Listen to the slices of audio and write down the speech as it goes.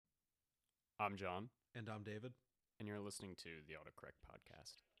I'm John, And I'm David. and you're listening to the Autocorrect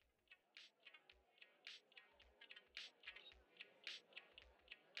Podcast.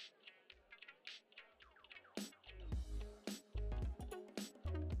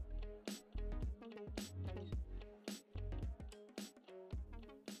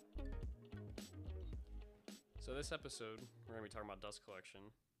 So this episode, we're going to be talking about dust collection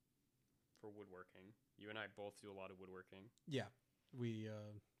for woodworking. You and I both do a lot of woodworking. Yeah, we've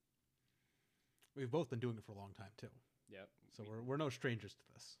both been doing it for a long time too. Yep. So we're no strangers to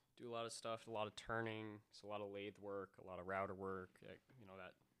this. Do a lot of stuff, a lot of turning, so a lot of lathe work, a lot of router work,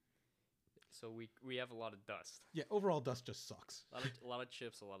 that. So we have a lot of dust. Yeah, overall dust just sucks. A lot of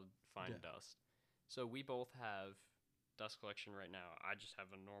chips, a lot of fine Yeah. dust. So we both have dust collection right now. I just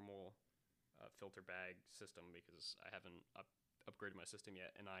have a normal filter bag system because I haven't upgraded my system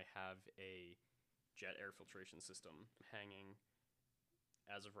yet, and I have a jet air filtration system hanging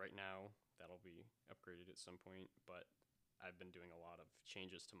as of right now. That'll be upgraded at some point, but I've been doing a lot of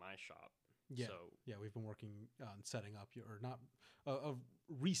changes to my shop. Yeah, So, we've been working on setting up of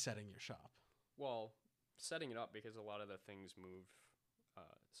resetting your shop. well, setting it up because a lot of the things moved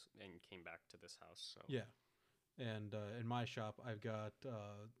and came back to this house. So Yeah, and in my shop, I've got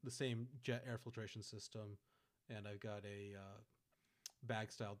the same jet air filtration system, and I've got a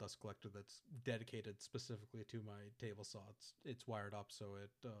bag style dust collector that's dedicated specifically to my table saw. It's wired up so it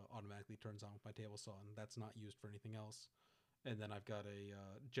automatically turns on with my table saw, and that's not used for anything else. And then I've got a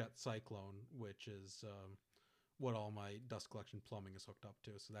jet cyclone, which is what all my dust collection plumbing is hooked up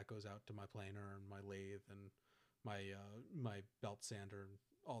to. So that goes out to my planer and my lathe and my belt sander and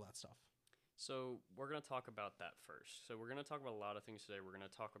all that stuff. So we're going to talk about that first. So we're going to talk about a lot of things today. We're going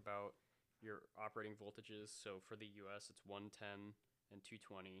to talk about your operating voltages. So for the US, it's 110 and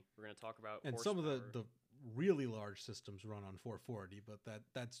 220. We're going to talk about And horsepower. some of the really large systems run on 440, but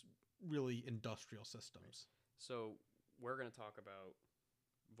that's really industrial systems. So we're going to talk about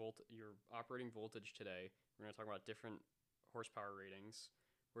your operating voltage today. We're going to talk about different horsepower ratings.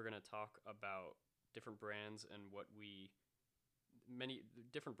 We're going to talk about different brands and many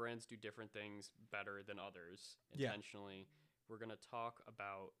different brands do different things better than others intentionally. Yeah. We're going to talk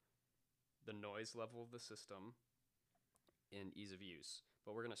about the noise level of the system and ease of use.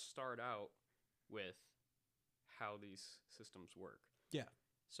 But we're going to start out with how these systems work. Yeah.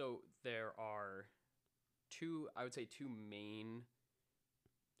 So there are two main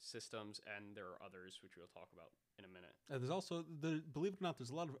systems, and there are others which we'll talk about in a minute. There's also believe it or not,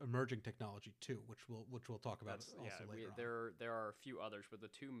 there's a lot of emerging technology too, which we'll talk about later on. There are a few others, but the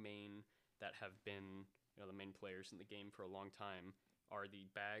two main that have been the main players in the game for a long time are the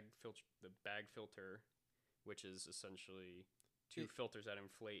bag filter, which is essentially two filters that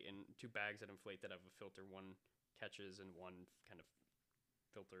inflate and two bags that inflate that have a filter. One catches and one kind of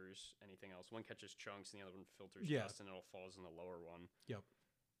filters anything else. One catches chunks and the other one filters dust, and it all falls in the lower one. Yep.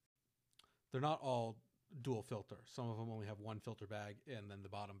 They're not all dual filter. Some of them only have one filter bag, and then the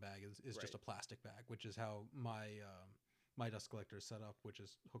bottom bag is right. Just a plastic bag, which is how my dust collector is set up, which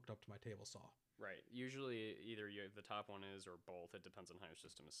is hooked up to my table saw. Right. Usually either the top one is or both. It depends on how your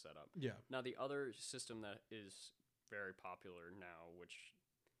system is set up. Yeah. Now the other system that is very popular now, which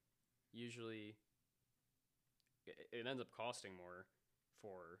usually it ends up costing more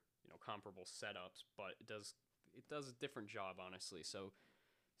for comparable setups, but it does a different job, honestly. So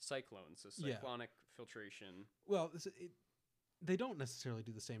cyclones, so cyclonic filtration. Well, they don't necessarily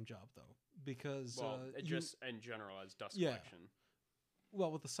do the same job though, because just in general as dust collection.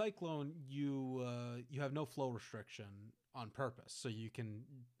 Well, with the cyclone, you have no flow restriction on purpose, so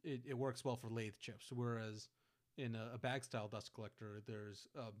it works well for lathe chips. Whereas in a bag style dust collector, there's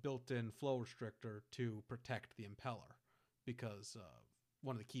a built-in flow restrictor to protect the impeller, because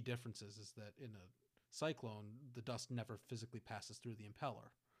one of the key differences is that in a cyclone, the dust never physically passes through the impeller.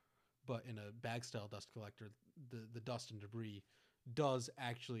 But in a bag style dust collector, the dust and debris does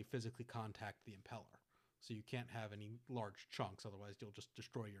actually physically contact the impeller. So you can't have any large chunks, otherwise you'll just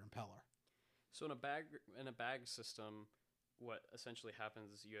destroy your impeller. So in a bag system, what essentially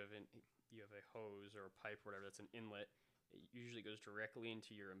happens is you have a hose or a pipe or whatever that's an inlet. It usually goes directly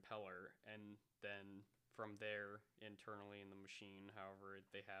into your impeller, and then from there internally in the machine, however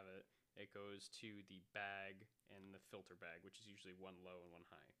they have it, it goes to the bag and the filter bag, which is usually one low and one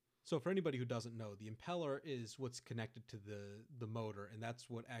high. So for anybody who doesn't know, the impeller is what's connected to the motor, and that's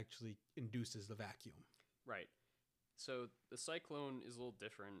what actually induces the vacuum. Right. So the cyclone is a little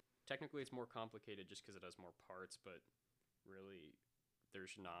different. Technically, it's more complicated just because it has more parts, but really,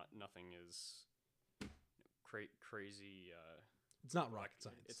 nothing is crazy. It's not rocket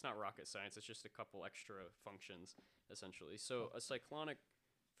science. It's not rocket science. It's just a couple extra functions, essentially. So a cyclonic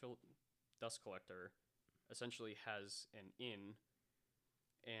dust collector essentially has an in,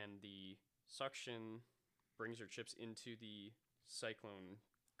 and the suction brings your chips into the cyclone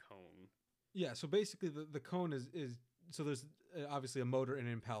cone. Yeah, so basically the cone is so there's obviously a motor and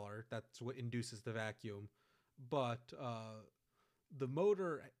an impeller. That's what induces the vacuum, but the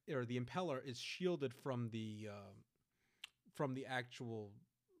motor or the impeller is shielded from the actual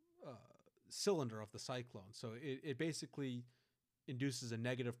uh, cylinder of the cyclone. So it basically induces a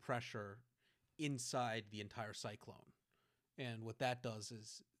negative pressure inside the entire cyclone, and what that does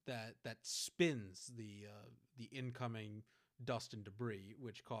is that spins the incoming dust and debris,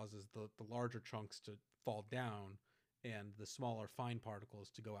 which causes the larger chunks to fall down and the smaller fine particles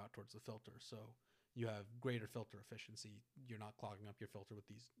to go out towards the filter. So you have greater filter efficiency. You're not clogging up your filter with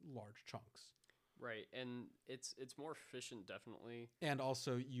these large chunks. Right, and it's more efficient, definitely. And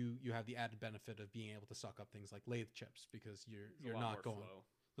also you have the added benefit of being able to suck up things like lathe chips because you're not going. Flow.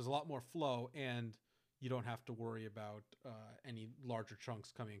 There's a lot more flow, and you don't have to worry about any larger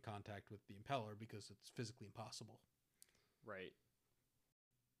chunks coming in contact with the impeller because it's physically impossible. Right.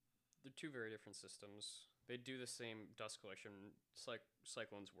 They're two very different systems. They do the same dust collection.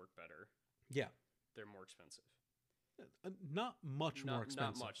 Cyclones work better. Yeah. They're more expensive. Not much more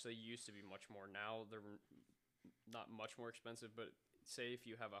expensive. Not much. They used to be much more. Now they're not much more expensive, but say if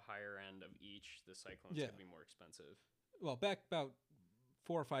you have a higher end of each, the cyclones could be more expensive. Well, back about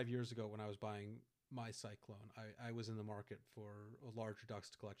 4 or 5 years ago when I was buying my cyclone, I was in the market for a larger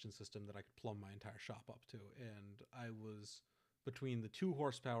dust collection system that I could plumb my entire shop up to. And I was between the 2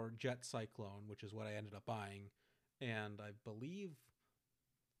 horsepower jet cyclone, which is what I ended up buying, and I believe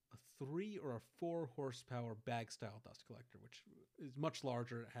a 3 or a 4 horsepower bag style dust collector, which is much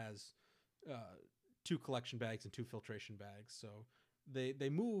larger. It has 2 collection bags and 2 filtration bags. So they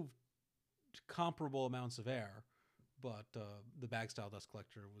move comparable amounts of air, but the bag style dust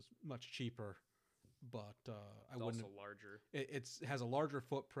collector was much cheaper. But I wouldn't. Also larger. It has a larger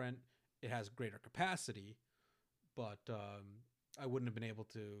footprint. It has greater capacity, but I wouldn't have been able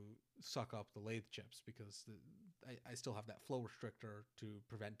to suck up the lathe chips because I still have that flow restrictor to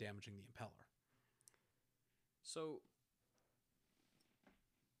prevent damaging the impeller. So,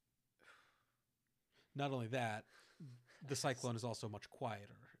 not only that, the cyclone is also much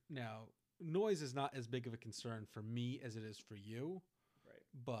quieter. Now, noise is not as big of a concern for me as it is for you. Right.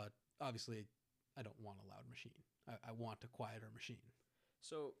 But obviously, I don't want a loud machine. I want a quieter machine.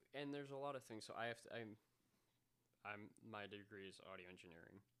 So, and there's a lot of things. So my degree is audio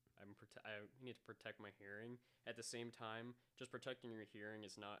engineering. I need to protect my hearing. At the same time, just protecting your hearing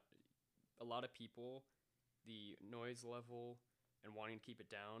is not. A lot of people, the noise level and wanting to keep it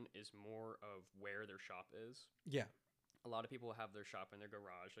down is more of where their shop is. Yeah. A lot of people have their shop in their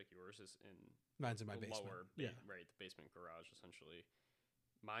garage, like yours is in. Mine's in my basement. Right, the basement garage essentially.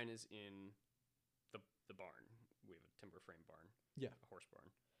 Mine is in the barn. We have a timber frame barn. Yeah. A horse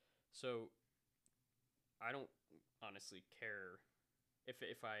barn. So I don't honestly care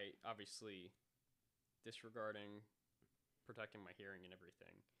if I obviously disregarding protecting my hearing and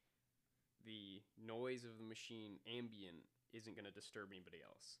everything. The noise of the machine ambient isn't going to disturb anybody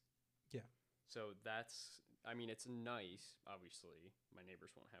else. Yeah. So it's nice, obviously. My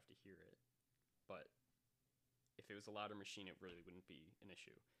neighbors won't have to hear it. But if it was a louder machine, it really wouldn't be an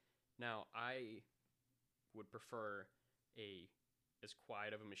issue. Now, I would prefer as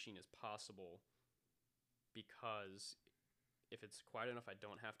quiet of a machine as possible because if it's quiet enough, I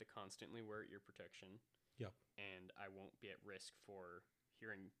don't have to constantly wear ear protection. Yep. And I won't be at risk for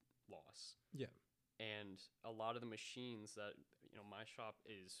hearing loss. Yeah. And a lot of the machines that, my shop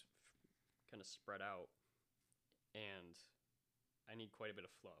is kind of spread out and I need quite a bit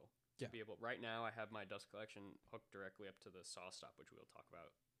of flow. To be able, right now I have my dust collection hooked directly up to the saw stop, which we'll talk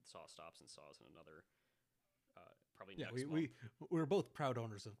about saw stops and saws in another probably next month. We're both proud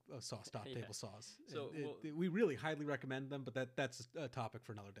owners of saw stop table saws. So we really highly recommend them, but that's a topic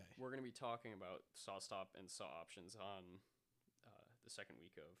for another day. We're going to be talking about saw stop and saw options on the second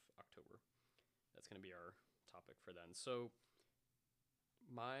week of October. That's going to be our topic for then. So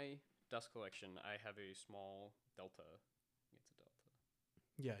my dust collection, I have a small Delta. I think it's a Delta.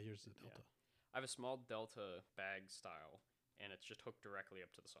 Yeah, yours is a Delta. Yeah. I have a small Delta bag style, and it's just hooked directly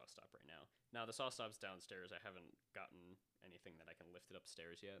up to the saw stop right now. Now, the saw stop's downstairs. I haven't gotten anything that I can lift it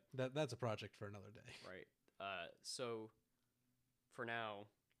upstairs yet. That's a project for another day. Right. So, for now,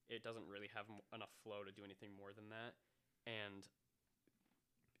 it doesn't really have enough flow to do anything more than that. And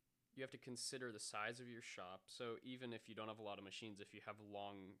you have to consider the size of your shop. So, even if you don't have a lot of machines, if you have a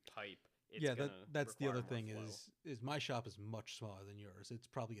long pipe, that's the other thing is my shop is much smaller than yours. It's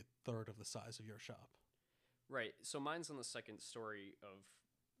probably a third of the size of your shop. Right. So mine's on the second story of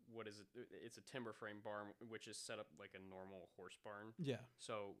what is it? It's a timber frame barn, which is set up like a normal horse barn. Yeah.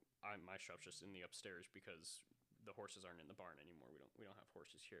 So my shop's just in the upstairs because the horses aren't in the barn anymore. We don't have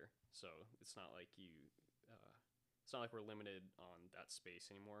horses here, so it's not like it's not like we're limited on that space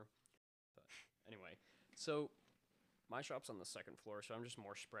anymore. But anyway, so my shop's on the second floor, so I'm just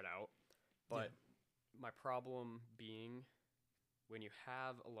more spread out. But my problem being, when you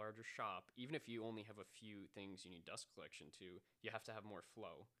have a larger shop, even if you only have a few things you need dust collection to, you have to have more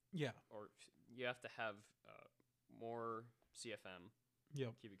flow, Yeah. or you have to have more CFM,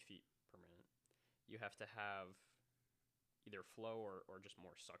 Yep. cubic feet per minute. You have to have either flow or just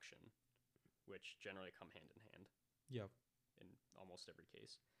more suction, which generally come hand in hand Yep. in almost every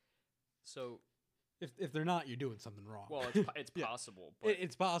case. So, If they're not, you're doing something wrong. well, it's Yeah. possible, but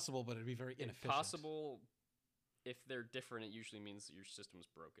It's possible, but it'd be very it's inefficient. possible. If they're different, it usually means that your system's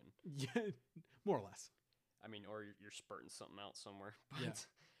broken. Yeah, more or less. I mean, or you're spurting something out somewhere. But Yeah.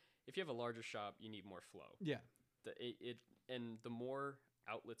 if you have a larger shop, you need more flow. Yeah. And the more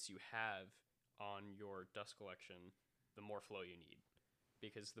outlets you have on your dust collection, the more flow you need,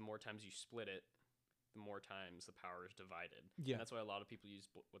 because the more times you split it, the more times the power is divided. Yeah. And that's why a lot of people use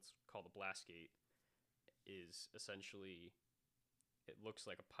what's called a blast gate. Is essentially, it looks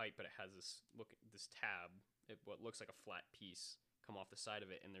like a pipe, but it has this tab. What looks like a flat piece come off the side of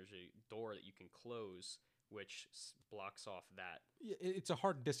it, and there's a door that you can close, which blocks off that. Yeah, it's a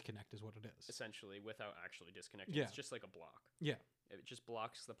hard disconnect, is what it is. Essentially, without actually disconnecting. Yeah. It's just like a block. Yeah. It just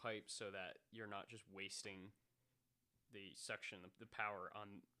blocks the pipe so that you're not just wasting the suction, the power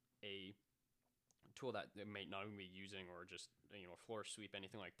on a tool that they may not even be using, or just a floor sweep,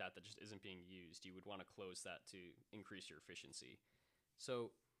 anything like that just isn't being used. You would want to close that to increase your efficiency.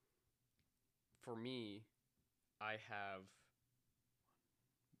 So for me, I have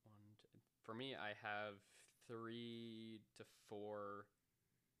 3 to 4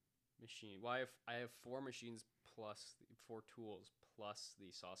 machines. Well, I have 4 machines plus 4 tools plus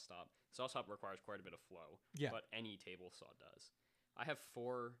the saw stop. Saw stop requires quite a bit of flow, Yeah. but any table saw does. I have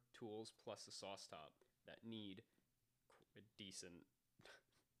 4 tools plus the saw stop that need a decent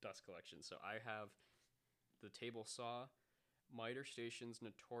dust collection. So I have the table saw. Miter stations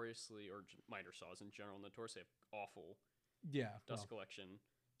notoriously, or miter saws in general, notoriously have awful dust collection.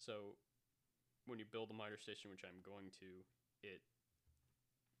 So when you build a miter station, which I'm going to,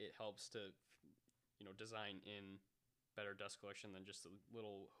 it helps to design in better dust collection than just a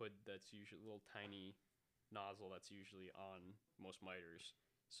little hood that's usually a little tiny nozzle that's usually on most miters.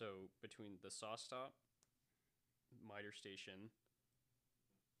 So between the saw stop, miter station,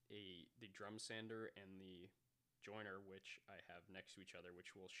 the drum sander, and the joiner, which I have next to each other,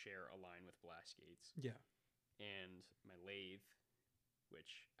 which will share a line with blast gates, Yeah. and my lathe,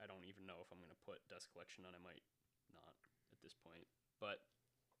 which I don't even know if I'm going to put dust collection on. I might not at this point, but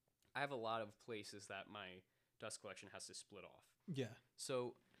I have a lot of places that my dust collection has to split off. Yeah.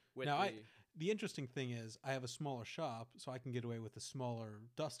 So with Now, the interesting thing is I have a smaller shop, so I can get away with a smaller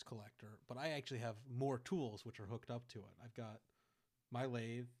dust collector, but I actually have more tools which are hooked up to it. I've got my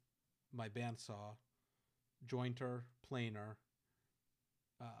lathe, my bandsaw, jointer, planer,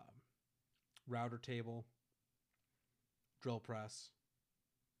 router table, drill press,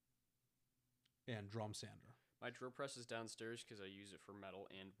 and drum sander. my drill press is downstairs because I use it for metal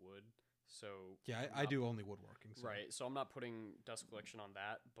and wood. So Yeah, I do only woodworking. So. right. So I'm not putting dust collection on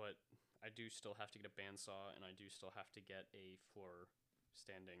that, but I do still have to get a bandsaw, and I do still have to get a floor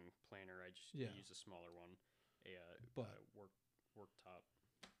standing planer. I use a smaller one, worktop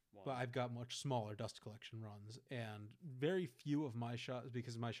one. But I've got much smaller dust collection runs, and very few of my shops,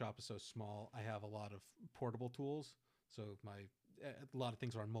 because my shop is so small, I have a lot of portable tools. So a lot of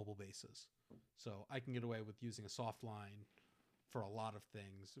things are on mobile bases. So I can get away with using a soft line for a lot of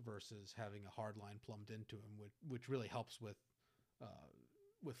things versus having a hard line plumbed into them, which really helps with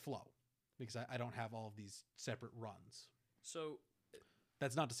flow, because I don't have all of these separate runs. So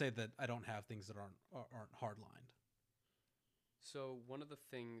that's not to say that I don't have things that aren't hard lined. So one of the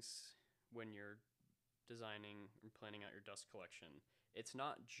things when you're designing and planning out your dust collection, it's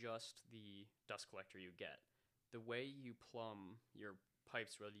not just the dust collector you get. The way you plumb your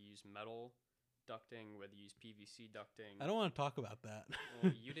pipes, whether you use metal ducting, whether you use PVC ducting. I don't want to talk about that.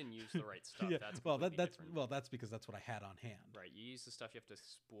 Well, you didn't use the right stuff. Yeah. That's Different. That's because that's what I had on hand. Right. You use the stuff you have to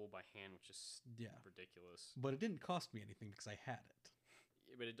spool by hand, which is ridiculous. But it didn't cost me anything because I had it.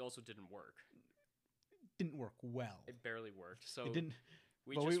 But it also didn't work. Didn't work well. It barely worked. So it didn't.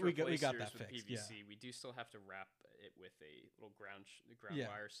 We got that fixed. PVC. Yeah. We do still have to wrap it with a little ground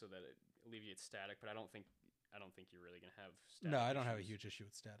wire so that it alleviates static. But I don't think you're really gonna have static. No, I don't have a huge issue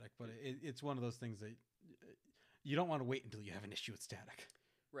with static. But it's one of those things that you don't want to wait until you have an issue with static.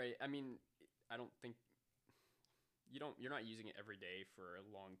 Right. I mean, I don't think you're not using it every day for a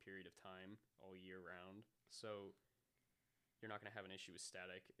long period of time all year round. So you're not going to have an issue with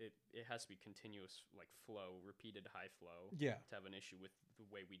static. It has to be continuous, like flow, repeated high flow, Yeah. to have an issue with the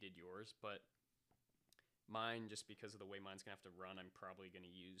way we did yours. But mine, just because of the way mine's going to have to run, I'm going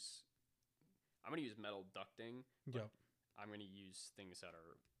to use metal ducting, but Yep. I'm going to use things that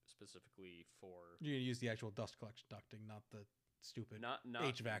are specifically for You're gonna use the actual dust collection ducting, not the stupid not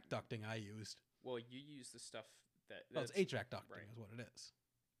HVAC ducting I used. Well, you use the stuff Well, it's HVAC ducting right. is what it is.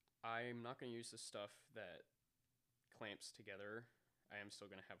 I'm not going to use the stuff that clamps together. I am still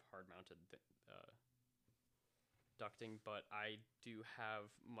going to have hard mounted ducting, but I do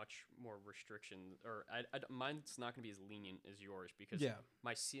have much more restriction, or mine's not going to be as lenient as yours because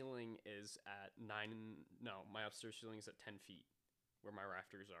my ceiling is at my upstairs ceiling is at 10 feet where my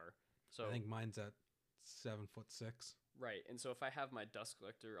rafters are. So I think mine's at 7'6". Right, and so if I have my dust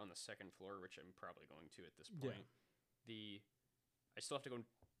collector on the second floor, which I'm probably going to at this point, I still have to go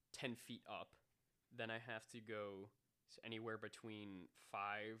 10 feet up. Then I have to go anywhere between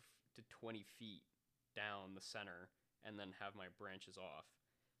 5 to 20 feet down the center and then have my branches off.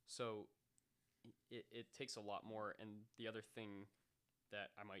 So it takes a lot more. And the other thing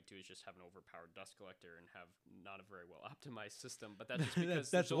that I might do is just have an overpowered dust collector and have not a very well optimized system. But that's just because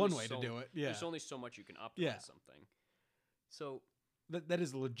that's one way to do it. Yeah. There's only so much you can optimize something. So that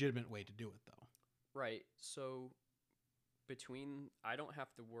is a legitimate way to do it, though. Right. So I don't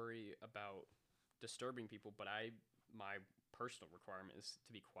have to worry about disturbing people, but my personal requirement is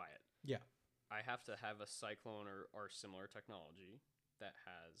to be quiet. Yeah. I have to have a cyclone or similar technology that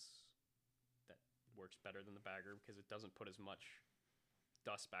works better than the bagger because it doesn't put as much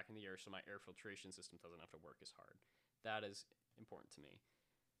dust back in the air, so my air filtration system doesn't have to work as hard. That is important to me.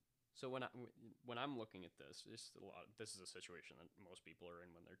 So when I'm looking at this, this is a situation that most people are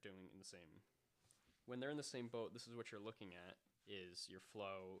in when they're when they're in the same boat. This is what you're looking at is your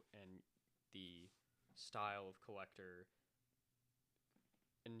flow and the style of collector.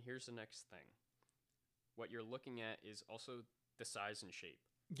 And here's the next thing. What you're looking at is also the size and shape.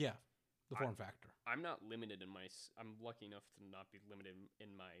 Yeah, the form factor. I'm not limited I'm lucky enough to not be limited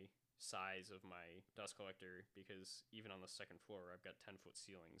in my size of my dust collector because even on the second floor, I've got 10-foot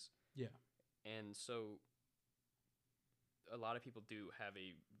ceilings. Yeah. And so a lot of people do have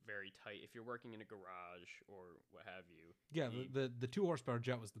a very tight, if you're working in a garage or what have you. Yeah, the 2 horsepower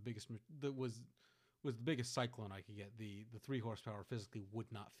jet was the biggest, was the biggest cyclone I could get. The 3 horsepower physically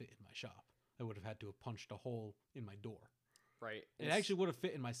would not fit in my shop. I would have had to have punched a hole in my door. Right. It actually would have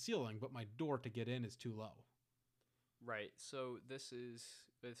fit in my ceiling, but my door to get in is too low. Right. So this is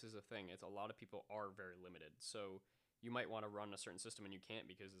a thing. It's a lot of people are very limited. So you might want to run a certain system and you can't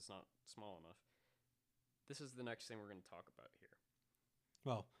because it's not small enough. This is the next thing we're going to talk about here.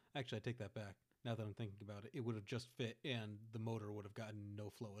 Well, actually, I take that back. Now that I'm thinking about it, it would have just fit and the motor would have gotten no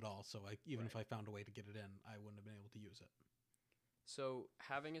flow at all. So even if I found a way to get it in, I wouldn't have been able to use it. So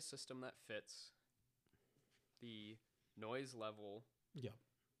having a system that fits, the noise level,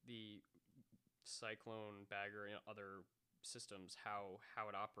 the cyclone, bagger, and other systems, how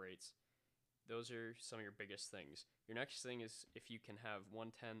it operates, those are some of your biggest things. Your next thing is if you can have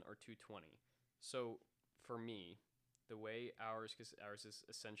 110 or 220. So for me, the way because ours is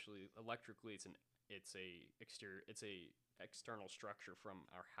essentially electrically, it's a external structure from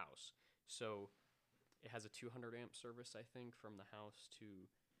our house. So it has a 200 amp service, I think, from the house to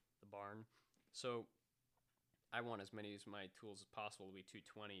the barn. So I want as many of my tools as possible to be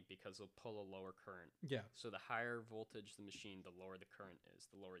 220 because they'll pull a lower current. Yeah. So the higher voltage the machine, the lower the current is,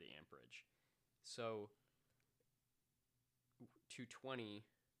 the lower the amperage. So 220.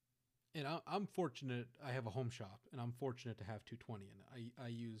 And I'm fortunate. I have a home shop, and I'm fortunate to have 220 in it. I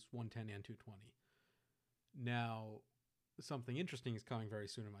use 110 and 220. Now, something interesting is coming very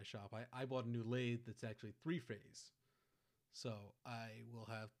soon in my shop. I bought a new lathe that's actually 3-phase. So I will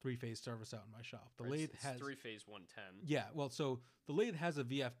have 3-phase service out in my shop. The lathe has 3-phase 110. Yeah, well, so the lathe has a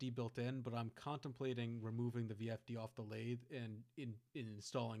VFD built in, but I'm contemplating removing the VFD off the lathe and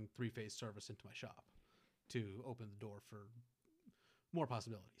installing 3-phase service into my shop to open the door for more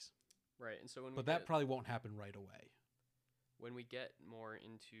possibilities. Right, and so that probably won't happen right away. When we get more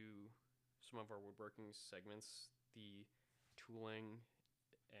into some of our woodworking segments, the tooling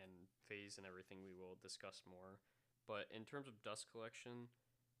and phase and everything, we will discuss more. But in terms of dust collection,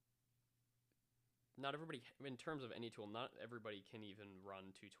 not everybody, in terms of any tool, not everybody can even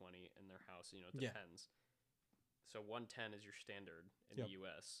run 220 in their house. It depends. So 110 is your standard in the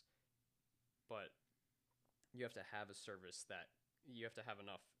US, but you have to have a service that you have to have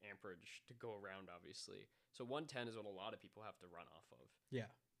enough amperage to go around, obviously. So 110 is what a lot of people have to run off of. Yeah.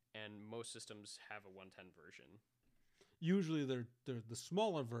 And most systems have a 110 version. Usually they're the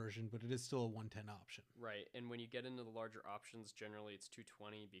smaller version, but it is still a 110 option. Right. And when you get into the larger options, generally it's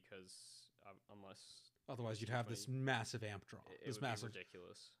 220 because unless Otherwise, you'd have this massive amp draw. it would be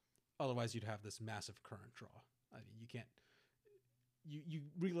ridiculous. Otherwise, you'd have this massive current draw. I mean, you can't. You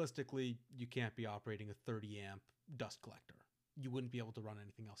realistically, you can't be operating a 30 amp dust collector. You wouldn't be able to run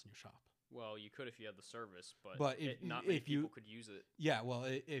anything else in your shop. Well, you could if you had the service, but not many people could use it. Yeah, well,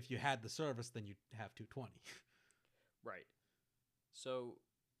 if you had the service, then you'd have 220. Right. So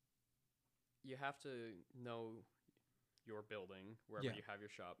you have to know your building wherever you have your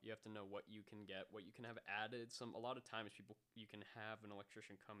shop. You have to know what you can get, what you can have added. A lot of times you can have an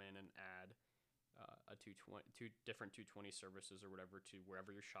electrician come in and add two different 220 services or whatever to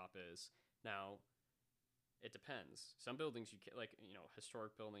wherever your shop is. Now, it depends. Some buildings you can, like,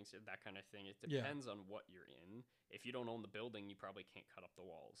 historic buildings, that kind of thing. It depends on what you're in. If you don't own the building, you probably can't cut up the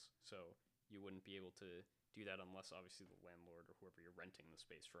walls. So you wouldn't be able to do that unless obviously the landlord or whoever you're renting the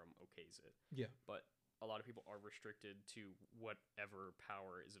space from okays it. Yeah. But a lot of people are restricted to whatever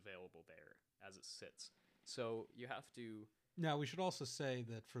power is available there as it sits. So you have to... Now, we should also say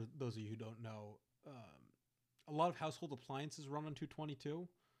that for those of you who don't know, a lot of household appliances run on 222,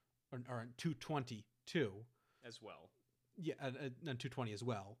 or on 222. As well. Yeah, and 220 as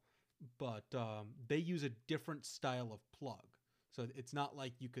well. But they use a different style of plug. So it's not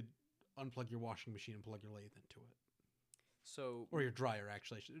like you could unplug your washing machine and plug your lathe into it. So, or your dryer,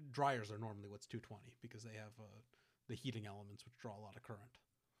 actually. Dryers are normally what's 220 because they have the heating elements which draw a lot of current.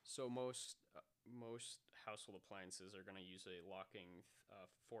 So most household appliances are going to use a locking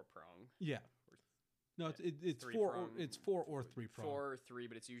 4-prong. Yeah. No, it's 4 or 3 prong. 4 or 3,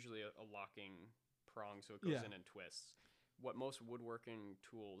 but it's usually a locking prong, so it goes in and twists. What most woodworking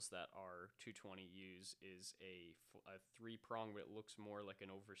tools that are 220 use is a 3-prong, but it looks more like an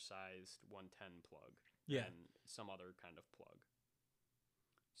oversized 110 plug than some other kind of plug.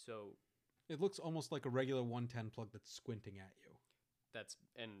 So it looks almost like a regular 110 plug that's squinting at you.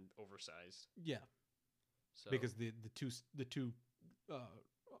 And oversized. Yeah. So because the two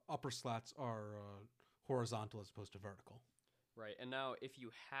upper slats are horizontal as opposed to vertical. Right. And now if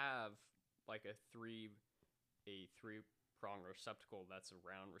you have like a 3-prong receptacle that's a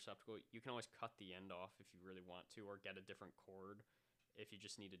round receptacle, you can always cut the end off if you really want to, or get a different cord if you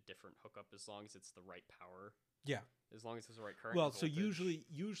just need a different hookup, as long as it's the right power. Yeah. As long as it's the right current. Well, so usually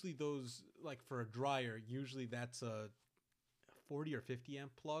those, like for a dryer, usually that's a 40 or 50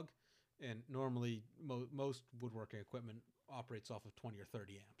 amp plug, and normally most woodworking equipment operates off of 20 or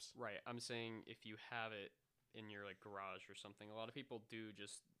 30 amps. Right. I'm saying if you have it in your like garage or something, a lot of people do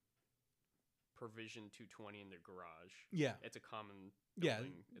just provision 220 in their garage. Yeah. It's a common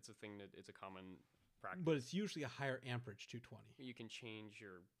building. It's a thing that it's a common practice. But it's usually a higher amperage 220. You can change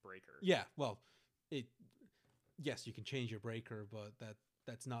your breaker. Yeah, well, yes, you can change your breaker, but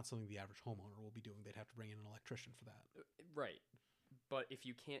that's not something the average homeowner will be doing. They'd have to bring in an electrician for that. Right. But if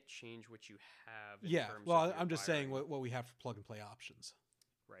you can't change what you have in terms of I'm just saying what we have for plug and play options.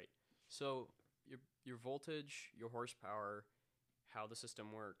 Right. So your voltage, your horsepower, how the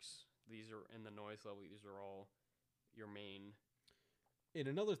system works, these are in the noise level, these are all your main. And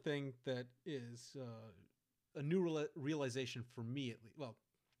another thing that is a new realization for me, at least, well,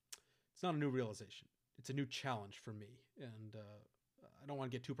 it's not a new realization. It's a new challenge for me. And I don't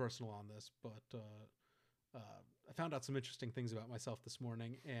want to get too personal on this, but I found out some interesting things about myself this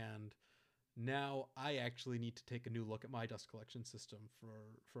morning, and now I actually need to take a new look at my dust collection system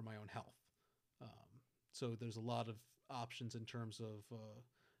for my own health. So there's a lot of options in terms of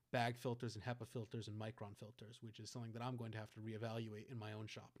bag filters and HEPA filters and micron filters, which is something that I'm going to have to reevaluate in my own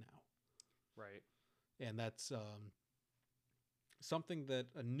shop now. Right. And that's something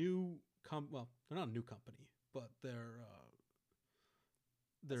that a new well, they're not a new company, but their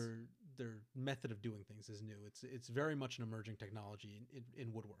method of doing things is new. It's very much an emerging technology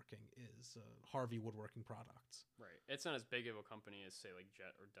in woodworking. Is Harvey Woodworking Products. Right. It's not as big of a company as say like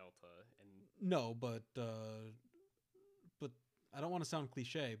Jet or Delta. No, but I don't want to sound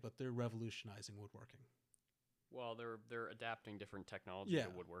cliche, but they're revolutionizing woodworking. Well, they're adapting different technology to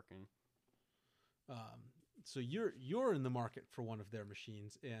woodworking. So you're in the market for one of their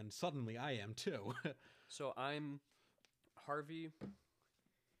machines, and suddenly I am too. So I'm Harvey.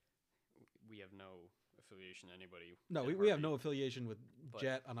 We have no affiliation to anybody. No, we have no affiliation with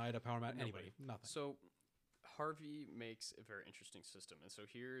Jet, Oneida, PowerMat, anybody. Nothing. So Harvey makes a very interesting system, and so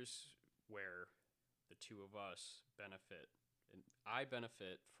here's where the two of us benefit. And I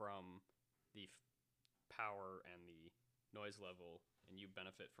benefit from the power and the noise level, and you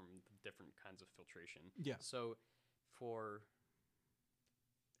benefit from the different kinds of filtration. Yeah. So for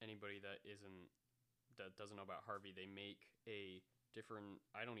anybody that doesn't know about Harvey, they make a different,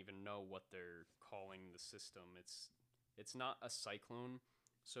 I don't even know what they're calling the system. It's not a cyclone.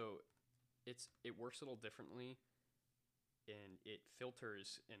 So it works a little differently, and it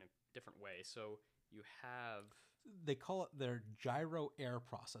filters in a different way. So you have, They call it their gyro air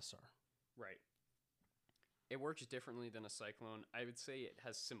processor. right. It works differently than a cyclone. I would say it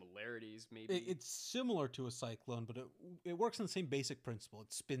has similarities, maybe. It's similar to a cyclone, but it works on the same basic principle.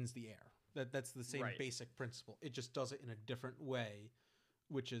 It spins the air. That's the same Right. basic principle. It just does it in a different way,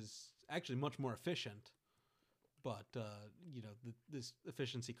 which is actually much more efficient. But this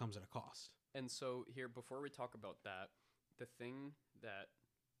efficiency comes at a cost. And so here, before we talk about that, the thing that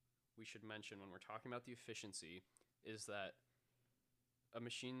we should mention when we're talking about the efficiency is that the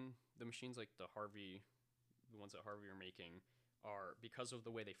machines like the ones that Harvey are making, are, because of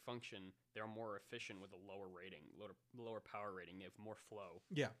the way they function, they're more efficient with a lower rating, lower power rating. They have more flow.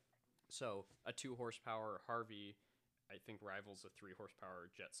 Yeah. So a 2 horsepower Harvey, I think, rivals a 3 horsepower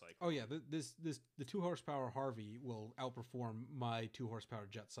jet cyclone. Oh yeah, the 2 horsepower Harvey will outperform my 2 horsepower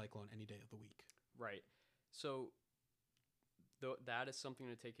jet cyclone any day of the week. Right. So that is something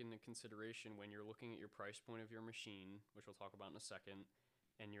to take into consideration when you're looking at your price point of your machine, which we'll talk about in a second,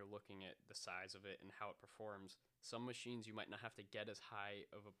 and you're looking at the size of it and how it performs. Some machines you might not have to get as high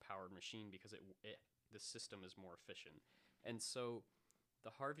of a powered machine because the system is more efficient. And so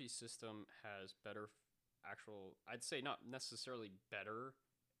the Harvey system has better I'd say not necessarily better.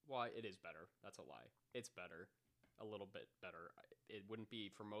 Well, it is better. That's a lie. It's better. A little bit better. It wouldn't be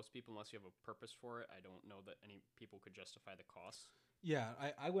for most people unless you have a purpose for it. I don't know that any people could justify the cost. Yeah,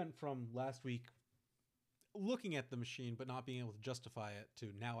 I went from last week looking at the machine but not being able to justify it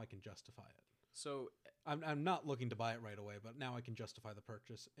to now I can justify it. So I'm not looking to buy it right away, but now I can justify the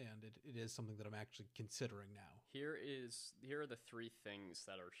purchase, and it is something that I'm actually considering now. Here are the 3 things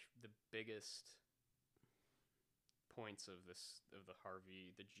that are the biggest points of the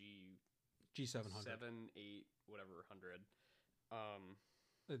Harvey, the G700. 7, 8, whatever 100.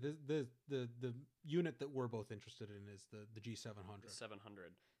 The unit that we're both interested in is the G700. The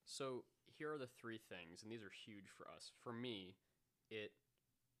 700. So here are the 3 things, and these are huge for us. For me, it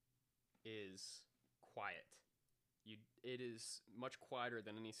is quiet. It is much quieter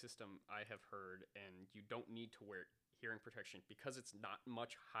than any system I have heard, and you don't need to wear hearing protection because it's not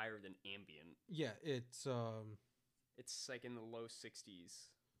much higher than ambient. Yeah, it's like in the low 60s.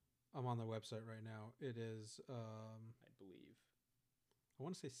 I'm on their website right now. It is I believe. I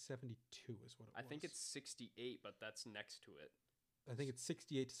want to say 72 is what it was. I think it's 68, but that's next to it. I think it's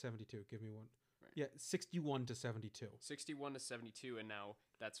 68 to 72. Give me one. Right. Yeah, 61 to 72. 61 to 72, and now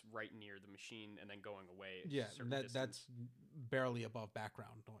that's right near the machine and then going away. Yeah, that's barely above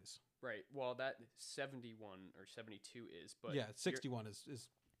background noise. Right. Well, that 71 or 72 is, but yeah, 61 is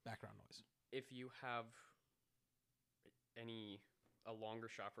background noise. If you have a longer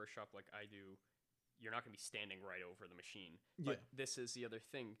shop or a shop like I do, you're not going to be standing right over the machine. But this is the other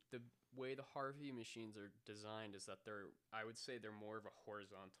thing. The way the Harvey machines are designed is that I would say they're more of a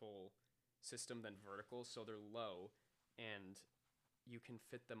horizontal system than vertical, so they're low, and you can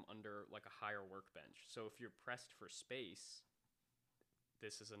fit them under like a higher workbench. So if you're pressed for space,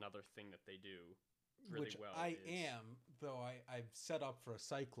 this is another thing that they do really well. Am, though I've set up for a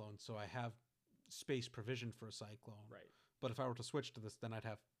cyclone, so I have space provisioned for a cyclone. Right. But if I were to switch to this, then I'd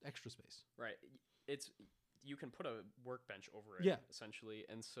have extra space. Right. You can put a workbench over it, essentially.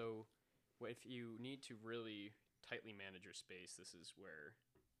 And so if you need to really tightly manage your space, this is where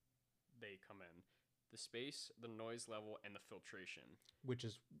they come in. The space, the noise level, and the filtration. Which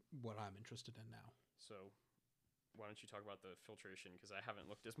is what I'm interested in now. So why don't you talk about the filtration? Because I haven't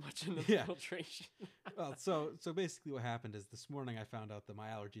looked as much into the filtration. Well, so basically what happened is this morning I found out that my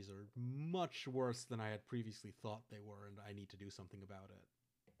allergies are much worse than I had previously thought they were, and I need to do something about it.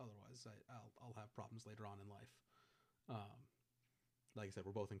 Otherwise, I'll have problems later on in life. Like I said,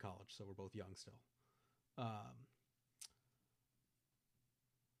 we're both in college, so we're both young still.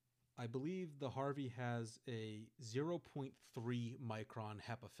 I believe the Harvey has a 0.3 micron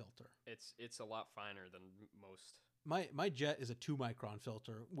HEPA filter. It's a lot finer than most. My jet is a 2 micron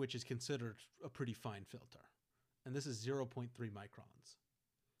filter, which is considered a pretty fine filter, and this is 0.3 microns.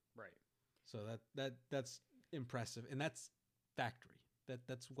 Right. So that's impressive, and that's factory.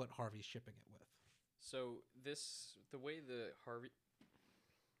 That's what Harvey's shipping it with. So the way the Harvey,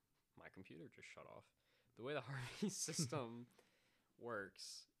 my computer just shut off. The way the Harvey system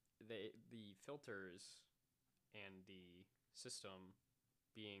works, the filters and the system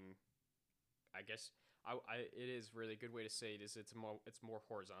being, I guess It is really a good way to say it is it's more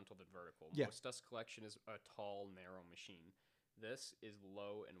horizontal than vertical. Yeah. Most dust collection is a tall, narrow machine. This is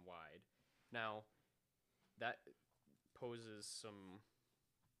low and wide. Now, that poses some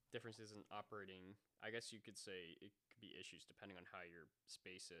differences in operating. I guess you could say it could be issues depending on how your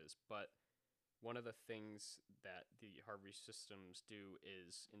space is, but one of the things that the Harvey systems do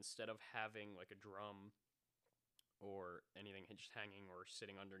is instead of having like a drum or anything just hanging or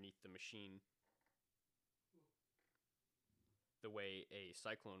sitting underneath the machine the way a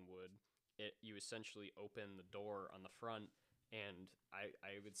cyclone would, you essentially open the door on the front, and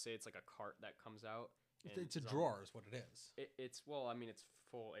I would say it's like a cart that comes out. And It's a drawer, is what it is. It's well, I mean, it's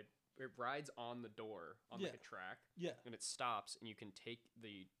full. It rides on the door on like a track. Yeah. And it stops, and you can take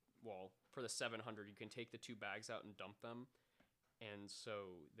for the 700, you can take the 2 bags out and dump them. And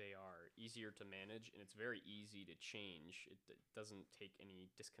so they are easier to manage, and it's very easy to change. It doesn't take any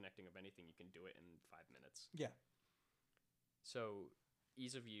disconnecting of anything. You can do it in 5 minutes. Yeah. So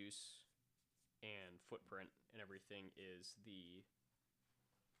ease of use and footprint and everything is the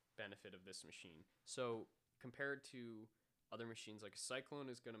benefit of this machine. So compared to other machines, like a Cyclone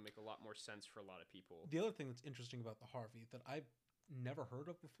is going to make a lot more sense for a lot of people. The other thing that's interesting about the Harvey that I've never heard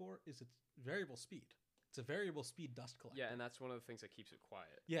of before is its variable speed. It's a variable speed dust collector. Yeah, and that's one of the things that keeps it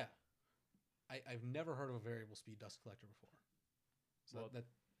quiet. Yeah. I've never heard of a variable speed dust collector before. So well,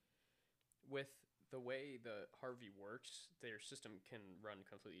 with the way the Harvey works, their system can run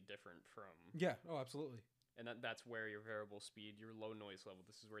completely different from... Yeah, oh, absolutely. And that's where your variable speed, your low noise level,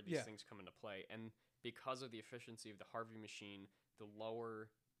 this is where these things come into play. And because of the efficiency of the Harvey machine, the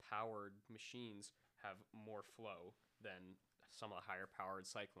lower powered machines have more flow than some of the higher powered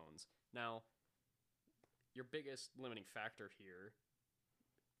Cyclones. Now, your biggest limiting factor here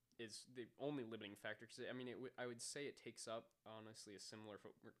is the only limiting factor, because I mean, I would say it takes up, honestly, a similar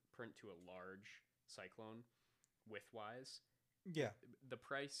footprint to a large Cyclone width-wise. Yeah. The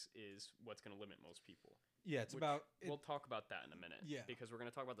price is what's going to limit most people. Yeah, We'll talk about that in a minute. Yeah. Because we're going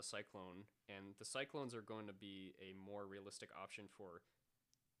to talk about the Cyclone, and the Cyclones are going to be a more realistic option for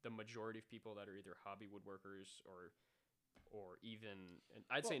the majority of people that are either hobby woodworkers or even,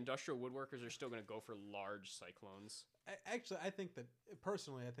 I'd say industrial woodworkers are still going to go for large Cyclones. Actually, I think that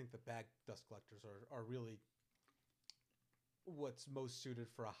bag dust collectors are really what's most suited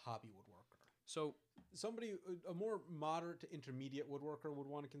for a hobby woodworker. So a more moderate to intermediate woodworker would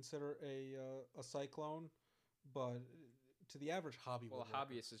want to consider a Cyclone, but to the average hobby woodworker, a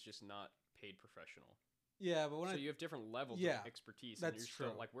hobbyist is just not paid professional. Yeah, but you have different levels of expertise. That's and you're true.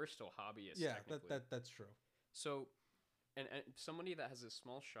 Still, like, we're still hobbyists. Yeah, technically. that's true. So, and somebody that has a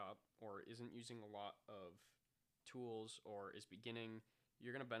small shop or isn't using a lot of tools or is beginning,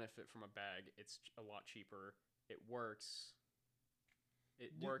 you're going to benefit from a bag. It's a lot cheaper. It works.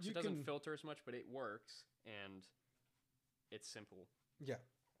 It doesn't filter as much, but it works, and it's simple. Yeah.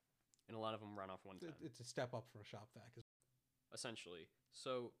 And a lot of them run off 110. It's a step up for a shop vac. Essentially.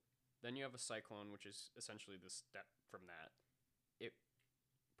 So then you have a Cyclone, which is essentially the step from that. It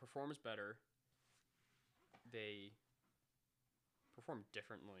performs better. They perform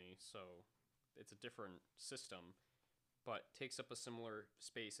differently, so it's a different system, but takes up a similar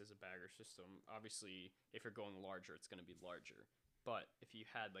space as a bagger system. Obviously, if you're going larger, it's going to be larger. But if you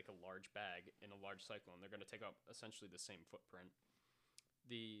had like a large bag in a large Cyclone, they're going to take up essentially the same footprint.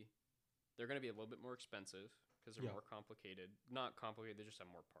 They're going to be a little bit more expensive because they're more complicated. Not complicated, they just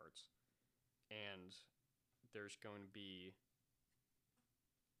have more parts. And there's going to be,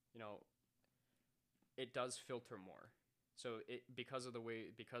 it does filter more. So because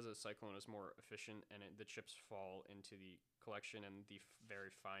the Cyclone is more efficient and the chips fall into the collection and the very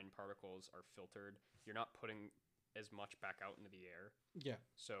fine particles are filtered, you're not putting as much back out into the air. Yeah.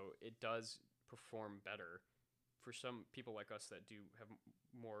 So it does perform better for some people like us that do have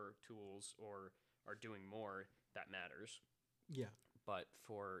more tools or are doing more. That matters. Yeah. But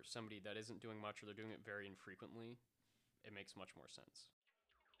for somebody that isn't doing much or they're doing it very infrequently, it makes much more sense.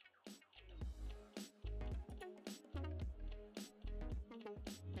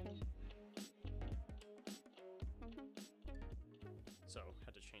 So,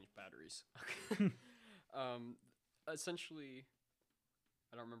 had to change batteries. Essentially,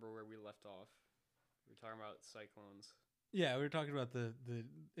 I don't remember where we left off. We were talking about Cyclones. Yeah, we were talking about the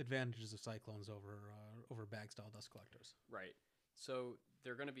advantages of Cyclones over bag style dust collectors. Right. So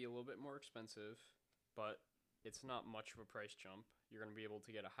they're going to be a little bit more expensive, but it's not much of a price jump. You're going to be able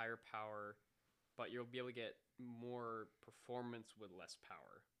to get a higher power, but you'll be able to get more performance with less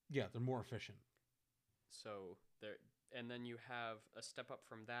power. Yeah, they're more efficient. So and then you have a step up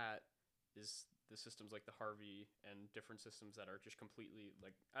from that. is the systems like the Harvey and different systems that are just completely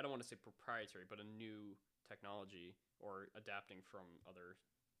like, I don't want to say proprietary, but a new technology or adapting from other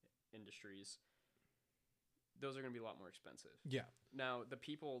industries. Those are going to be a lot more expensive. Yeah. Now, the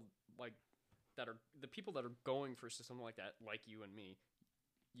people that are going for something like that, like you and me,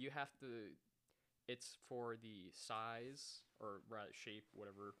 you have to. It's for the size or shape,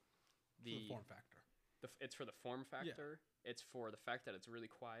 whatever. The form factor. It's for the form factor. Yeah. It's for the fact that it's really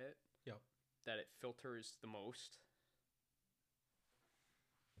quiet. Yep. That it filters the most,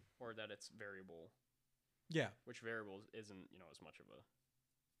 or that it's variable. Yeah. Which variable isn't as much of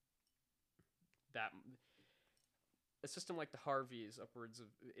a system like the Harvey is upwards of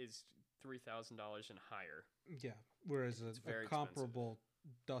 $3,000 and higher. Yeah. Whereas a comparable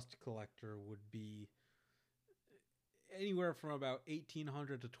dust collector would be anywhere from about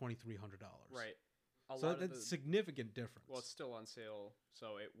 $1,800 to $2,300. Right. So that's significant difference. Well, it's still on sale,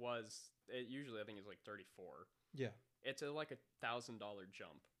 so it usually I think it's like $34. Yeah. It's like $1,000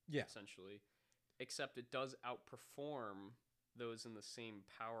 jump. Yeah. Essentially, except it does outperform those in the same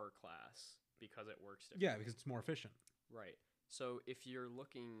power class because it works differently. Yeah, because it's more efficient. Right. So if you're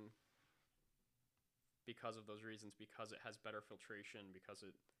looking, because of those reasons, because it has better filtration, because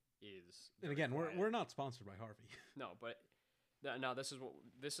it is. And again, we're not sponsored by Harvey. No, but now this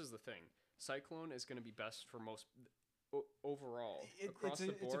is the thing. Cyclone is going to be best for most overall across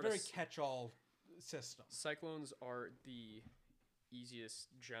the board. It's a very catch-all system. Cyclones are the easiest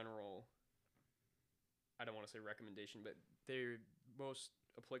general. I don't want to say recommendation, but they're most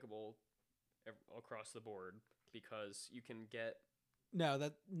applicable across the board because you can get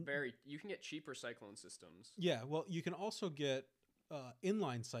you can get cheaper cyclone systems. Yeah, well, you can also get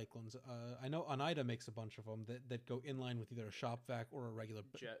inline cyclones. I know Oneida makes a bunch of them that go inline with either a shop vac or a regular.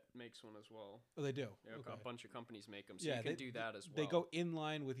 Jet makes one as well. Oh, they do. Yeah, okay. A bunch of companies make them, so you can do that as well. They go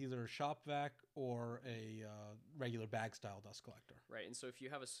inline with either a shop vac or a regular bag style dust collector. Right, and so if you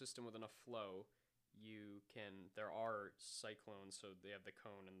have a system with enough flow, there are cyclones, so they have the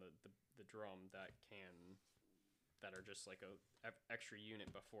cone and the drum that are just like a extra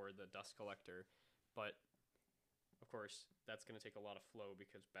unit before the dust collector, but of course that's going to take a lot of flow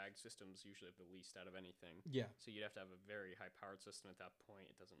because bag systems usually have the least out of anything. Yeah. So you'd have to have a very high powered system at that point.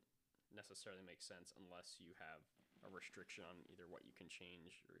 It doesn't necessarily make sense unless you have a restriction on either what you can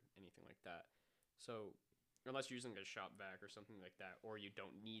change or anything like that. So unless you're using a shop vac or something like that, or you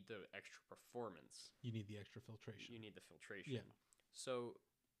don't need the extra performance. You need the extra filtration. You need the filtration. Yeah. So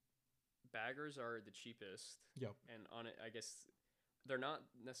baggers are the cheapest. Yep. And on it, I guess they're not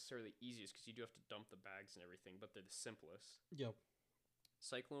necessarily easiest because you do have to dump the bags and everything, but they're the simplest. Yep.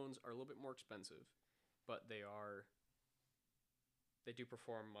 Cyclones are a little bit more expensive, but they do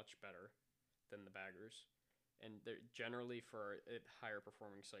perform much better than the baggers. And they're generally for a higher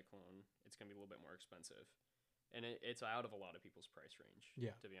performing cyclone, it's going to be a little bit more expensive. And it's out of a lot of people's price range,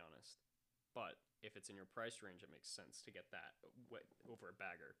 to be honest. But if it's in your price range, it makes sense to get that over a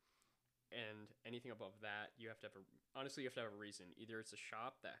bagger. And anything above that, you have to have a reason. Either it's a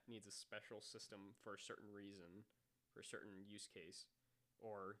shop that needs a special system for a certain reason, for a certain use case,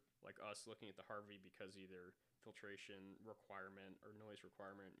 or like us looking at the Harvey because either filtration requirement or noise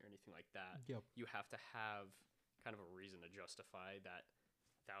requirement or anything like that. Yep. You have to have kind of a reason to justify that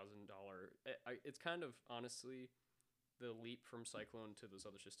 $1,000. It's kind of honestly the leap from Cyclone to those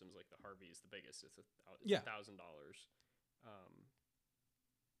other systems like the Harvey is the biggest. It's $1,000.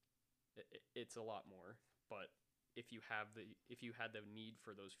 It's a lot more, but if you had the need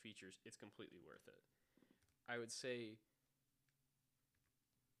for those features, it's completely worth it. I would say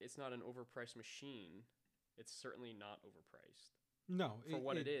it's not an overpriced machine. It's certainly not overpriced. No, for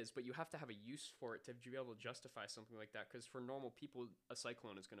what it is, but you have to have a use for it to be able to justify something like that. Because for normal people, a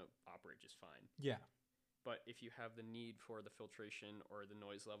Cyclone is going to operate just fine. Yeah. But if you have the need for the filtration or the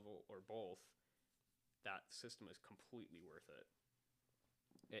noise level or both, that system is completely worth it.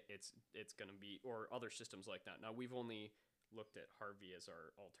 It's going to be, or other systems like that. Now, we've only looked at Harvey as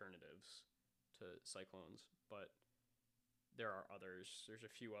our alternatives to Cyclones, but there are others. There's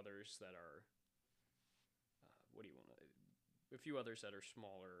a few others that are, a few others that are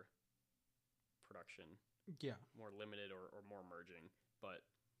smaller production. Yeah. More limited or more emerging. But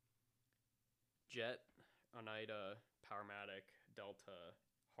Jet, Oneida, Powermatic, Delta,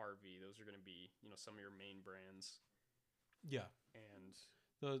 Harvey, those are going to be, some of your main brands. Yeah. And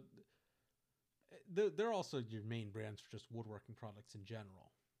they're also your main brands for just woodworking products in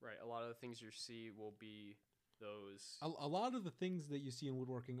general. Right. A lot of the things you see will be those. A lot of the things that you see in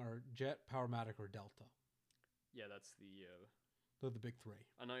woodworking are Jet, Powermatic, or Delta. Yeah, that's the They're the big three.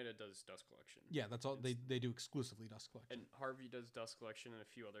 Oneida does dust collection. Yeah, that's all. They do exclusively dust collection. And Harvey does dust collection and a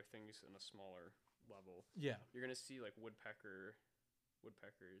few other things in a smaller level. Yeah. You're going to see like woodpeckers.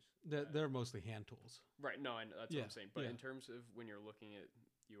 They're mostly hand tools. Right. No, that's what I'm saying. But yeah. in terms of when you're looking at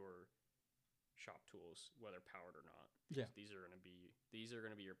your shop tools, whether powered or not, Yeah. these are going to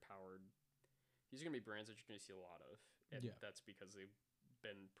be your powered. These are going to be brands that you're going to see a lot of. And that's because they've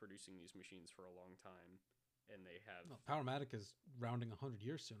been producing these machines for a long time. And they have... Well, Powermatic is rounding 100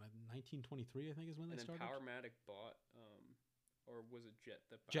 years soon. 1923, I think, is when they started. And then Powermatic bought... or was it Jet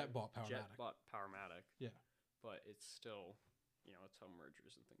that bought... Jet bought Powermatic. Jet bought Powermatic. Yeah. But it's still... it's how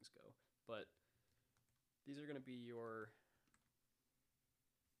mergers and things go. But these are going to be your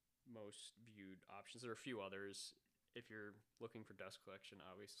most viewed options. There are a few others. If you're looking for dust collection,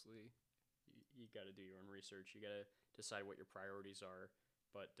 obviously, you got to do your own research. You got to decide what your priorities are.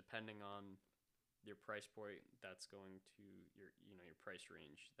 But depending on your price point, that's going to your price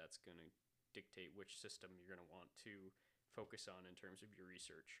range. That's going to dictate which system you're going to want to focus on in terms of your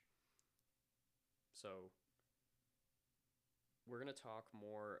research. So we're going to talk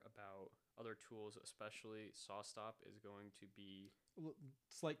more about other tools, especially SawStop is going to be...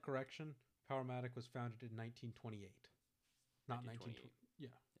 Slight correction, Powermatic was founded in 1928. Not 1928.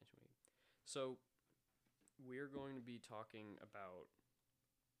 Yeah. 1928. So we're going to be talking about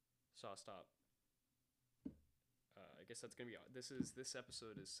SawStop. I guess that's going to be... This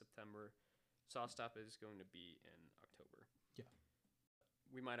episode is September. SawStop is going to be in October. Yeah.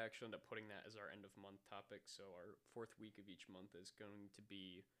 We might actually end up putting that as our end of month topic. So our fourth week of each month is going to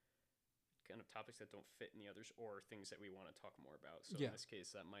be kind of topics that don't fit in the others or things that we want to talk more about. So in this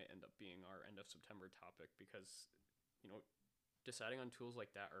case, that might end up being our end of September topic because, deciding on tools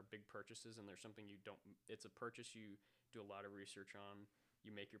like that are big purchases and there's something it's a purchase you do a lot of research on. You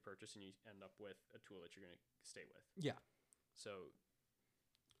make your purchase and you end up with a tool that you're going to stay with. Yeah. So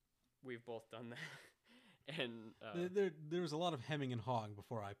we've both done that. And there was a lot of hemming and hawing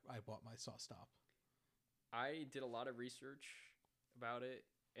before I bought my SawStop. I did a lot of research about it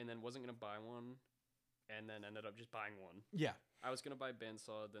and then wasn't going to buy one and then ended up just buying one. Yeah. I was going to buy a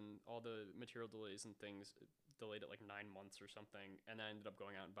bandsaw, then all the material delays and things delayed it like 9 months or something, and then I ended up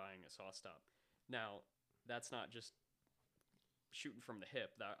going out and buying a SawStop. Now, that's not just shooting from the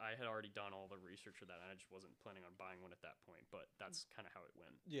hip. That I had already done all the research for that, and I just wasn't planning on buying one at that point, but that's kind of how it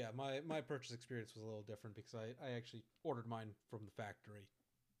went. Yeah, my purchase experience was a little different because I actually ordered mine from the factory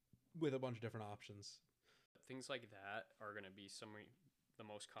with a bunch of different options. Things like that are going to be the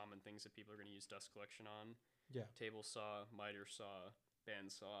most common things that people are going to use dust collection on. Yeah. Table saw, miter saw,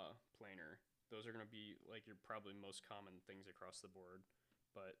 bandsaw, planer. Those are going to be like your probably most common things across the board.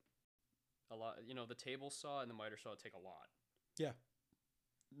 But a lot, the table saw and the miter saw take a lot. Yeah.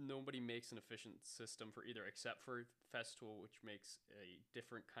 Nobody makes an efficient system for either, except for Festool, which makes a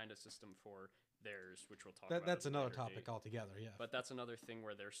different kind of system for theirs, which we'll talk about. That's another topic altogether, yeah. But that's another thing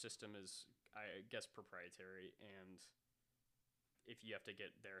where their system is, I guess, proprietary, and if you have to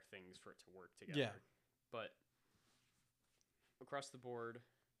get their things for it to work together. Yeah. But across the board,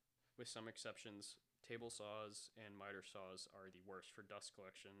 with some exceptions, table saws and miter saws are the worst for dust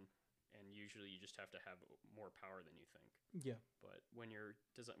collection. And usually you just have to have more power than you think. Yeah. But when you're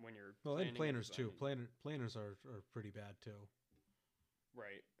and planers too. Planers are pretty bad too.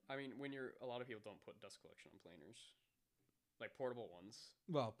 Right. I mean, a lot of people don't put dust collection on planers, like portable ones.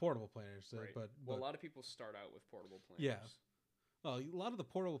 Well, portable planers, right. But a lot of people start out with portable planers. Yeah. Well, a lot of the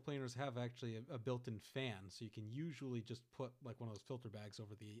portable planers have actually a built-in fan, so you can usually just put like one of those filter bags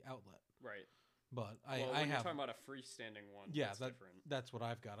over the outlet. Right. But I have... You're talking about a freestanding one. Yeah, that's what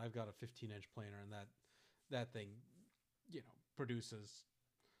I've got. I've got a 15-inch planer, and that thing, produces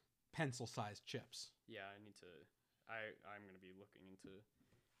pencil-sized chips. Yeah, I need to... I'm going to be looking into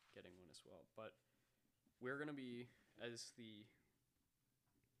getting one as well. But we're going to be, as we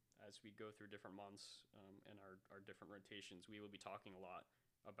go through different months and our different rotations, we will be talking a lot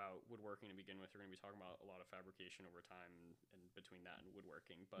about woodworking to begin with. We're going to be talking about a lot of fabrication over time and between that and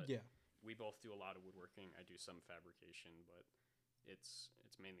woodworking. But yeah. We both do a lot of woodworking. I do some fabrication, but it's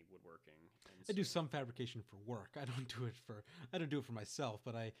mainly woodworking. And I do some fabrication for work. I don't do it for myself,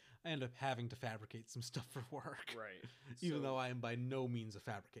 but I end up having to fabricate some stuff for work. Right. Even though I am by no means a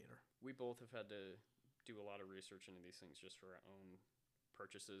fabricator. We both have had to do a lot of research into these things just for our own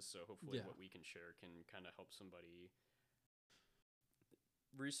purchases. So hopefully what we can share can kind of help somebody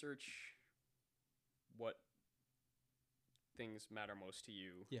research what things matter most to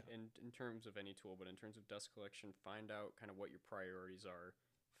you in terms of any tool, but in terms of dust collection, find out kind of what your priorities are,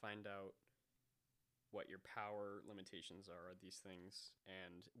 find out what your power limitations are of these things,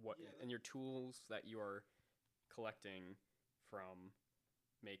 and and your tools that you are collecting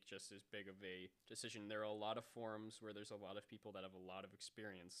make just as big of a decision. There are a lot of forums where there's a lot of people that have a lot of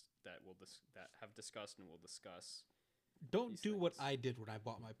experience that that have discussed and will discuss. Don't do what I did when I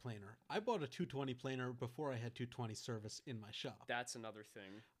bought my planer. I bought a 220 planer before I had 220 service in my shop. That's another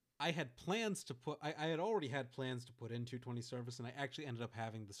thing. I had plans to put. I had already had plans to put in 220 service, and I actually ended up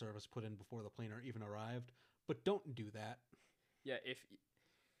having the service put in before the planer even arrived. But don't do that. Yeah,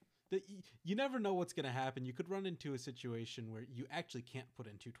 you never know what's going to happen. You could run into a situation where you actually can't put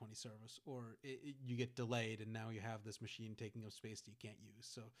in 220 service, or you get delayed, and now you have this machine taking up space that you can't use.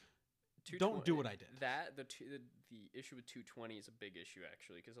 So don't do what I did. The issue with 220 is a big issue,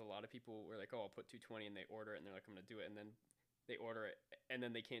 actually, because a lot of people were like, "Oh, I'll put 220," and they order it, and they're like, "I'm going to do it," and then they order it, and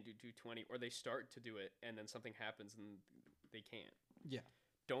then they can't do 220, or they start to do it, and then something happens, and they can't. Yeah.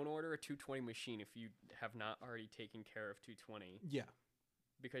 Don't order a 220 machine if you have not already taken care of 220. Yeah.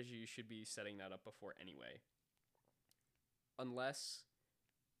 Because you should be setting that up before anyway. Unless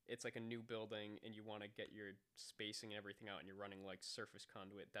it's like a new building and you want to get your spacing and everything out and you're running like surface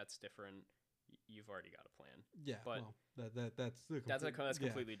conduit, that's different. You've already got a plan. Yeah, but that's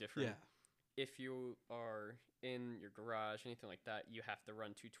completely different. Yeah. If you are in your garage, anything like that, you have to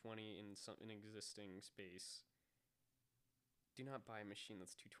run 220 in an existing space. Do not buy a machine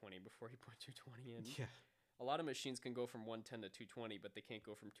that's 220 before you put 220 in. Yeah. A lot of machines can go from 110 to 220, but they can't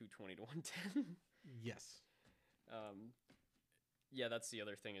go from 220 to 110. Yes. Yeah, that's the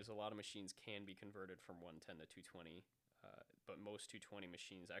other thing, is a lot of machines can be converted from 110 to 220, but most 220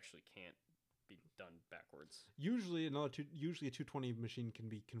 machines actually can't be done backwards. Usually a 220 machine can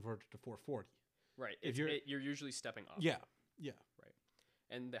be converted to 440. Right. You're usually stepping up. Yeah. Yeah. Right.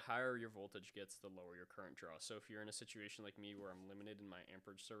 And the higher your voltage gets, the lower your current draw. So if you're in a situation like me where I'm limited in my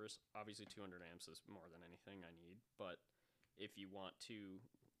amperage service, obviously 200 amps is more than anything I need. But if you want to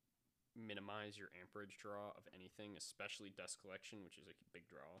minimize your amperage draw of anything, especially dust collection, which is a big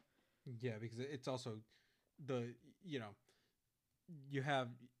draw. Yeah, because it's also you have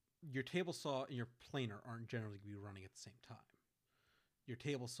your table saw and your planer aren't generally going to be running at the same time. Your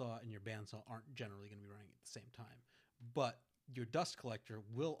table saw and your bandsaw aren't generally going to be running at the same time. But your dust collector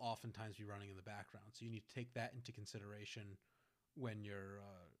will oftentimes be running in the background, so you need to take that into consideration when you're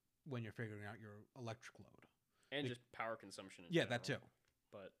figuring out your electric load and just power consumption. Yeah, that too.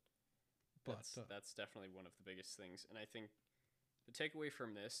 But that's definitely one of the biggest things. And I think the takeaway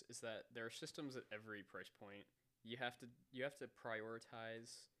from this is that there are systems at every price point. You have to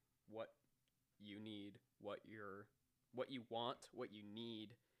prioritize what you need, what you want, what you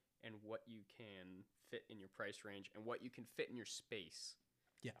need, and what you can fit in your price range, and what you can fit in your space.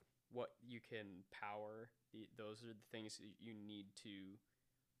 Yeah. What you can power. Those are the things that you need to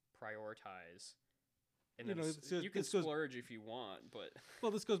prioritize. And you can splurge if you want, but...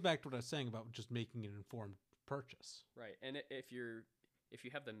 Well, this goes back to what I was saying about just making an informed purchase. Right. And if you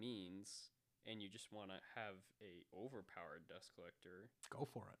have the means and you just want to have a overpowered dust collector... Go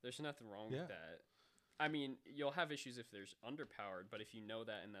for it. There's nothing wrong with that. I mean, you'll have issues if there's underpowered, but if you know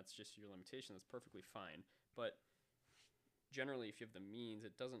that and that's just your limitation, that's perfectly fine. But generally, if you have the means,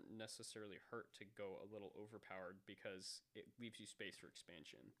 it doesn't necessarily hurt to go a little overpowered because it leaves you space for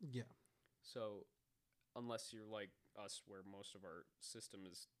expansion. Yeah. So unless you're like us, where most of our system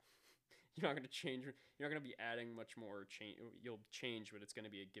is, you're not going to change. You're not going to be adding much more change. You'll change, but it's going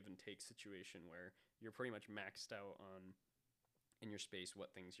to be a give and take situation where you're pretty much maxed out on in your space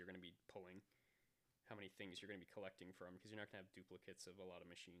what things you're going to be pulling. How many things you're going to be collecting from, because you're not going to have duplicates of a lot of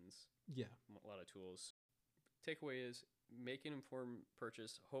machines. Yeah. A lot of tools. Takeaway is make an informed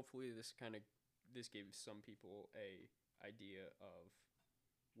purchase. Hopefully this gave some people a idea of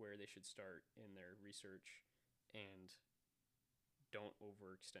where they should start in their research, and don't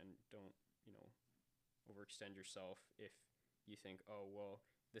overextend yourself. If you think, oh, well,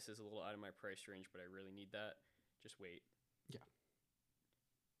 this is a little out of my price range, but I really need that, just wait. Yeah.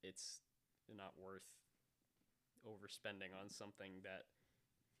 It's not worth overspending on something that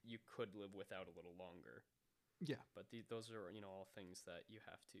you could live without a little longer. Yeah. But those are all things that you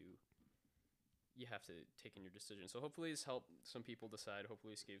have to take in your decision. So hopefully this helped some people decide.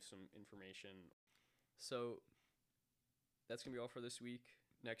 Hopefully this gave some information. So that's gonna be all for this week.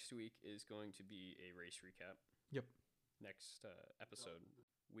 Next week is going to be a race recap. Yep. Next episode.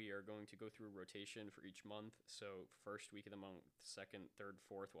 We are going to go through a rotation for each month. So first week of the month, second, third,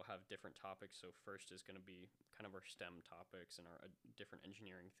 fourth, we'll have different topics. So first is going to be kind of our STEM topics and our different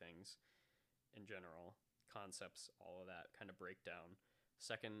engineering things in general, concepts, all of that kind of breakdown.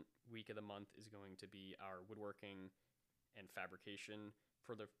 Second week of the month is going to be our woodworking and fabrication.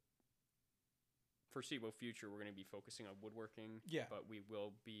 For the foreseeable future, we're going to be focusing on woodworking. Yeah. But we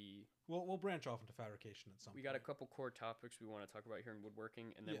will be. We'll branch off into fabrication at some We point. got a couple core topics we want to talk about here in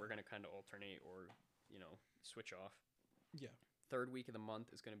woodworking, and then Yeah. we're going to kind of alternate or, switch off. Yeah. Third week of the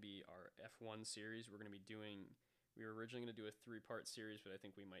month is going to be our F1 series. We're going to be doing. We were originally going to do a 3-part series, but I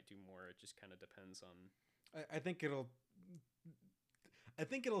think we might do more. It just kind of depends on. I think it'll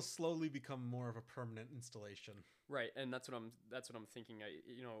slowly become more of a permanent installation. Right, and that's what I'm thinking.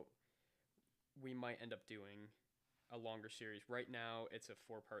 We might end up doing a longer series. Right now, it's a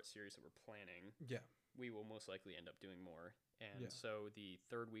 4-part series that we're planning. Yeah. We will most likely end up doing more. And Yeah. so the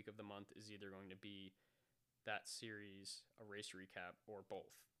third week of the month is either going to be that series, a race recap, or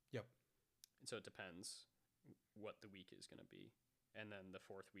both. Yep. And so it depends what the week is going to be. And then the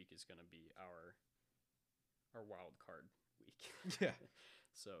fourth week is going to be our wild card week. Yeah.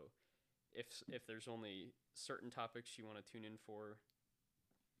 So if there's only certain topics you want to tune in for,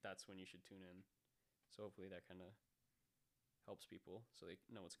 that's when you should tune in. So hopefully that kind of helps people so they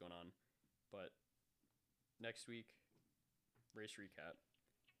know what's going on. But next week, race recap.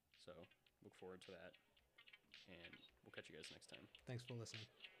 So look forward to that. And we'll catch you guys next time. Thanks for listening.